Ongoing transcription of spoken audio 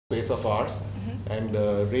space of ours, and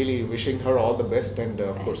really wishing her all the best, and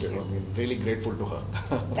of course, really grateful to her.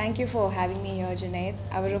 Thank you for having me here, Junaid.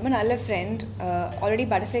 I was a நல்ல friend. Already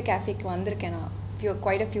Butterfly Cafe க்கு வந்திருக்கேன்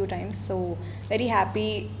quite a few times, so very happy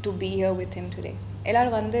to be here with him today.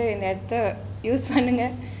 எல்லாரும் வந்து இந்த இடத்த use பண்ணுங்க.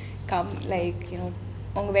 Come, like,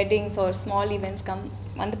 உங்க weddings or small events, come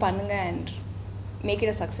வந்து பண்ணுங்க and make it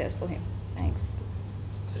a success for him. Thanks.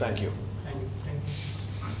 Thank you.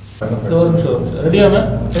 Ready, man?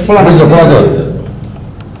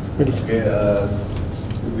 Okay,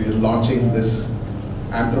 we are launching this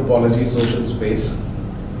Anthropology Social Space.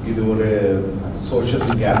 இது ஒரு social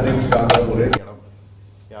gatherings-காக ஒரு இடம்.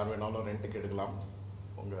 யார் வேணாலும் ரெண்ட்டுக்கு எடுக்கலாம்.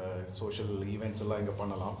 உங்கள் சோஷியல் ஈவெண்ட்ஸ் எல்லாம் இங்கே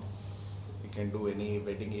பண்ணலாம். You can do any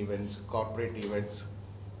wedding events, corporate events,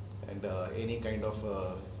 and any kind of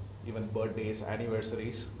even birthdays,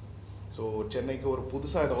 anniversaries. So சென்னைக்கு ஒரு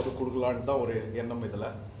புதுசாக ஏதாவது கொடுக்கலான்னு தான் ஒரு எண்ணம் இதில்.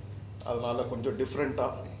 அதனால் கொஞ்சம்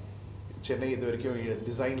டிஃப்ரெண்ட்டாக சென்னை இது வரைக்கும்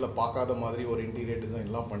டிசைனில் பார்க்காத மாதிரி ஒரு இன்டீரியர்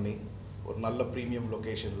டிசைன்லாம் பண்ணி ஒரு நல்ல ப்ரீமியம்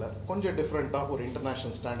லொக்கேஷனில் கொஞ்சம் டிஃப்ரெண்ட்டாக ஒரு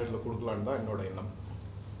இன்டர்நேஷ்னல் ஸ்டாண்டர்டில் கொடுக்கலான்னு தான் என்னோட எண்ணம்.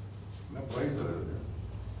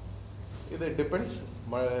 இது டிபெண்ட்ஸ்,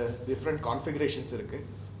 டிஃப்ரெண்ட் கான்ஃபிகரேஷன்ஸ் இருக்குது.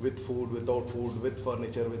 With food, without food, with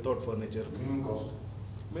furniture, without furniture.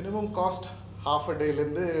 Minimum cost half a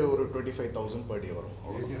டேலேருந்து ஒரு 25,000 per day வரும்.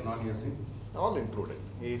 AC and non-AC? All included.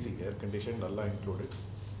 AC, air conditioned, all included.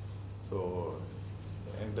 So,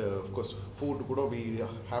 and of course, food kuda we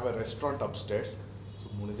have a restaurant upstairs. So,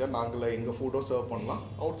 munija naangala inga food serve pannalam.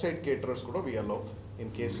 Outside caterers kuda we allow.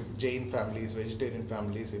 In case Jain families, vegetarian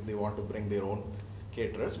families, if they want to bring their own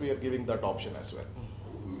caterers, we are giving that option as well.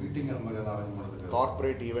 Meeting and arrangement.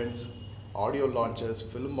 Corporate events, audio launches,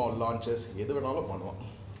 film launches, edu venalum pannuvom.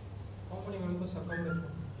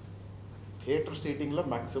 Theatre seating la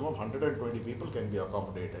maximum 120 people can be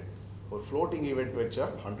accommodated. Or floating event vecha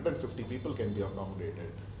 150 people can be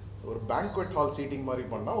accommodated. Or banquet hall seating mari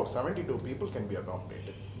panna or 72 people can be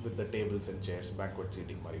accommodated with the tables and chairs. Banquet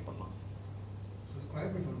seating mari panna. So square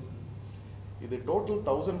feet also? This total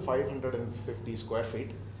 1550 square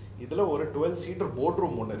feet. Idhula ஒரு 12-seater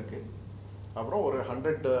boardroom ஒன்று இருக்கு. அப்புறம் ஒரு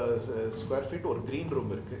 100 square feet ஒரு green room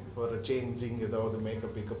இருக்கு. ஒரு changing ஏதாவது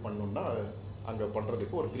makeup pickup பண்ணணும்னா அங்கே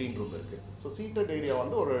பண்ணுறதுக்கு ஒரு க்ரீன் ரூம் இருக்கு. ஸோ சீட்டட் ஏரியா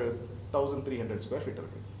வந்து ஒரு 1300 ஸ்கொயர் ஃபீட்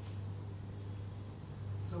இருக்கு.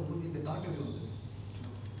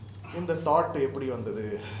 இந்த தாட் எப்படி வந்தது?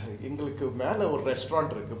 எங்களுக்கு மேலே ஒரு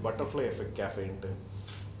ரெஸ்டாரண்ட் இருக்குது, பட்டர்ஃப்ளை எஃபெக்ட் கேஃபேன்ட்டு.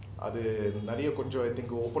 அது நிறைய கொஞ்சம் ஐ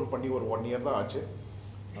திங்க் ஓப்பன் பண்ணி ஒரு 1 year தான் ஆச்சு.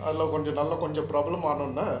 அதில் கொஞ்சம் ப்ராப்ளம்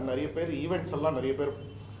ஆனோன்னா நிறைய பேர் ஈவெண்ட்ஸ் எல்லாம் நிறைய பேர்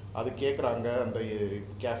அது கேட்குறாங்க. அந்த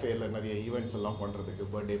கேஃபேல நிறைய ஈவெண்ட்ஸ் எல்லாம் பண்ணுறதுக்கு,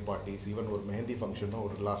 பர்த்டே பார்ட்டிஸ், ஈவன் ஒரு மெஹந்தி ஃபங்க்ஷனும்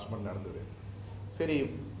ஒரு லாஸ்ட் மந்த் நடந்தது. சரி,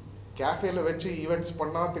 கேஃபேல வச்சு ஈவெண்ட்ஸ்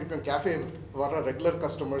பண்ணால் திருப்பியும் கேஃபே வர ரெகுலர்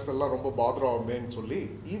கஸ்டமர்ஸ் எல்லாம் ரொம்ப பாதர் ஆகுமேன்னு சொல்லி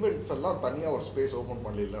ஈவெண்ட்ஸ் எல்லாம் தனியாக ஒரு ஸ்பேஸ் ஓப்பன்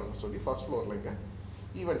பண்ணிடலாம்னு சொல்லி ஃபர்ஸ்ட் ஃப்ளோரில் இங்கே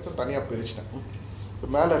ஈவெண்ட்ஸை தனியாக பிரிச்சிட்டேன். ஸோ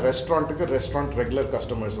மேலே ரெஸ்டாரண்ட் ரெகுலர்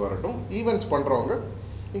கஸ்டமர்ஸ் வரட்டும், ஈவெண்ட்ஸ் பண்ணுறவங்க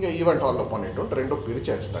இங்கே ஈவெண்ட் ஹாலில் பண்ணிட்டோம். ரெண்டும்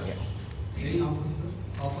பிரிச்சாச்சு தனியாக.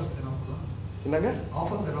 என்னங்க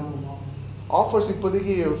ஆஃபர்ஸ்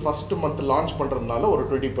இப்போதைக்கு ஃபர்ஸ்ட் மந்த் லான்ச் பண்ணுறதுனால ஒரு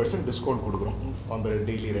 20% டிஸ்கவுண்ட் கொடுக்குறோம் அந்த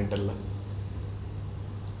டெய்லி ரெண்டலில்.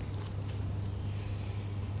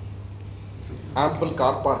 ஆம்பிள்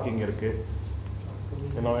கார் பார்க்கிங் இருக்குது.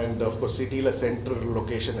 அண்ட் ஆஃப்கோர்ஸ் சிட்டியில் சென்ட்ரல்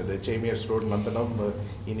லொக்கேஷன் இது சேமியர்ஸ் ரோடு, நந்தனம்.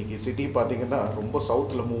 இன்னைக்கு சிட்டி பார்த்தீங்கன்னா ரொம்ப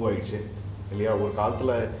சவுத்தில் மூவ் ஆகிடுச்சு இல்லையா? ஒரு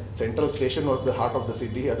காலத்தில் central station was the heart of the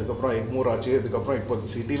city. அதுக்கப்புறம் எக்மூர் ஆச்சு. அதுக்கப்புறம் இப்போ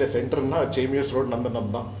சிட்டியில் சென்ட்ரல்னா சேமியர்ஸ் ரோடு,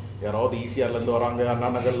 நந்தனம் தான். யாராவது ஈசிஆர்லேருந்து வராங்க, அண்ணா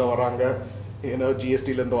நகரில் வராங்க,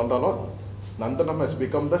 ஜிஎஸ்டிலேருந்து வந்தாலும் நந்தனம் has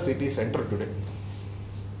become the city centre today.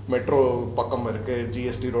 Metro பக்கம் இருக்குது,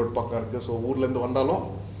 ஜிஎஸ்டி ரோடு பக்கம் இருக்குது. ஸோ ஊர்லேருந்து வந்தாலும்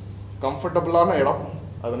கம்ஃபர்டபுளான இடம்.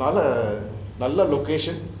 அதனால் நல்ல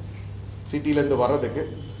லொக்கேஷன், சிட்டிலேருந்து வர்றதுக்கு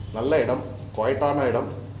நல்ல இடம், குவைட்டான இடம்,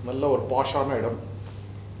 நல்ல ஒரு பாஷான இடம்.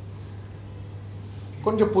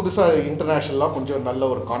 கொஞ்சம் புதுசாக இன்டர்நேஷ்னலாக கொஞ்சம் நல்ல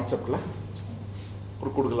ஒரு கான்செப்டில்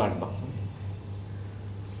கொடுக்கலான்னு தான்.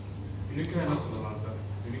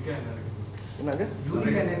 என்னங்க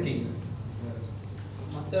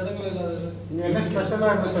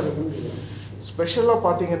ஸ்பெஷலாக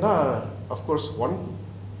பார்த்தீங்கன்னா அஃப்கோர்ஸ்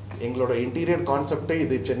எங்களோட இன்டீரியர் கான்செப்டே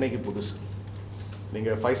இது சென்னைக்கு புதுசு.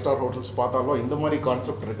 நீங்கள் 5 ஸ்டார் ஹோட்டல்ஸ் பார்த்தாலும் இந்த மாதிரி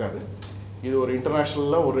கான்செப்ட் இருக்காது. இது ஒரு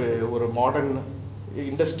இன்டர்நேஷ்னலில் ஒரு மாடர்ன்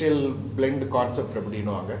இண்டஸ்ட்ரியல் பிளெண்ட் கான்செப்ட்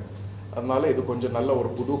அப்படின்னுவாங்க. அதனால இது கொஞ்சம் நல்ல ஒரு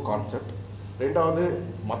புது கான்செப்ட். ரெண்டாவது,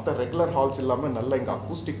 மற்ற ரெகுலர் ஹால்ஸ் இல்லாமல் நல்ல இங்கே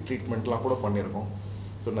அக்கூஸ்டிக் ட்ரீட்மெண்ட்லாம் கூட பண்ணியிருக்கோம்.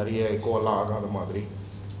 ஸோ நிறைய எக்கோவெல்லாம் ஆகாத மாதிரி.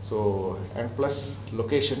 So and plus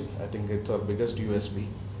location, I think it's our biggest USB.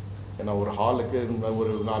 ஏன்னா ஒரு ஹாலுக்கு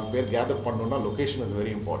ஒரு 4 பேர் கேதர் பண்ணணுன்னா location is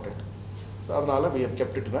very important. So அதனால் we have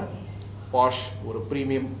kept it in a bash, ஒரு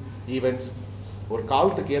ப்ரீமியம் ஈவெண்ட்ஸ், ஒரு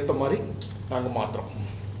காலத்துக்கு ஏற்ற மாதிரி நாங்கள் மாற்றுறோம்.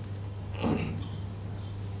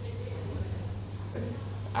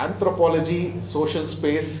 ஆந்த்ரோபாலஜி சோஷியல்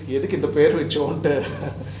ஸ்பேஸ் எதுக்கு இந்த பேர் வச்சோன்ட்டு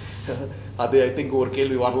அது ஐ திங்க் ஒரு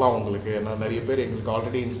கேள்வி வரலாம் உங்களுக்கு. நான் நிறைய பேர் எங்களுக்கு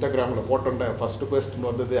ஆல்ரெடி இன்ஸ்டாகிராமில் போட்டோன்னேன் ஃபஸ்ட்டு கொஸ்டின்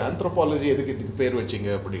வந்தது ஆந்த்ரோபாலஜி எதுக்கு இதுக்கு பேர் வச்சிங்க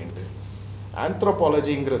அப்படின்ட்டு.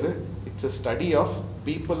 ஆந்த்ரோபாலஜிங்கிறது it's a study of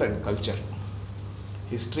people and culture.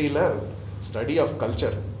 ஹிஸ்ட்ரியில் ஸ்டடி ஆஃப்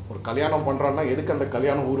கல்ச்சர். ஒரு கல்யாணம் பண்ணுறான்னா எதுக்கு அந்த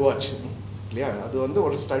கல்யாணம் உருவாச்சு இல்லையா, அது வந்து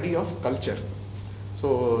ஒரு study of culture. So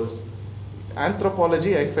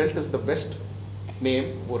anthropology I felt is the best name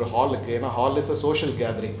ஒரு ஹாலுக்கு. ஏன்னா hall is a social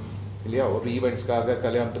gathering இல்லையா, ஒரு ஈவெண்ட்ஸ்க்காக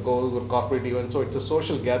கல்யாணத்துக்கோ ஒரு corporate ஈவெண்ட்ஸோ it's a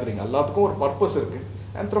social gathering. எல்லாத்துக்கும் ஒரு பர்பஸ் இருக்குது.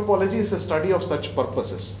 Anthropology is a study of such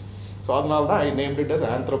purposes. So அதனால தான் ஐ நேம்ட் இட் அஸ்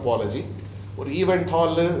ஆந்த்ரோபாலஜி. ஒரு ஈவெண்ட்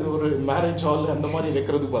ஹாலு ஒரு மேரேஜ் ஹால் அந்த மாதிரி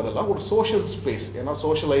வைக்கிறதுக்கு பதிலாக ஒரு சோஷியல் ஸ்பேஸ், ஏன்னா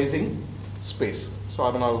சோஷியலைசிங் ஸ்பேஸ். ஸோ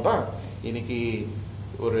அதனால தான் இன்னைக்கு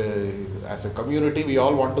ஒரு as a community we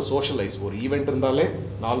all want to socialise. ஒரு ஈவெண்ட் இருந்தாலே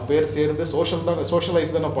 4 பேர் சேர்ந்து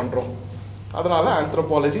சோஷியலைஸ் தானே பண்ணுறோம். அதனால்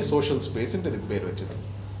ஆந்த்ரோபாலஜி சோஷியல் ஸ்பேஸ்ன்ட்டு இதுக்கு பேர் வச்சுது.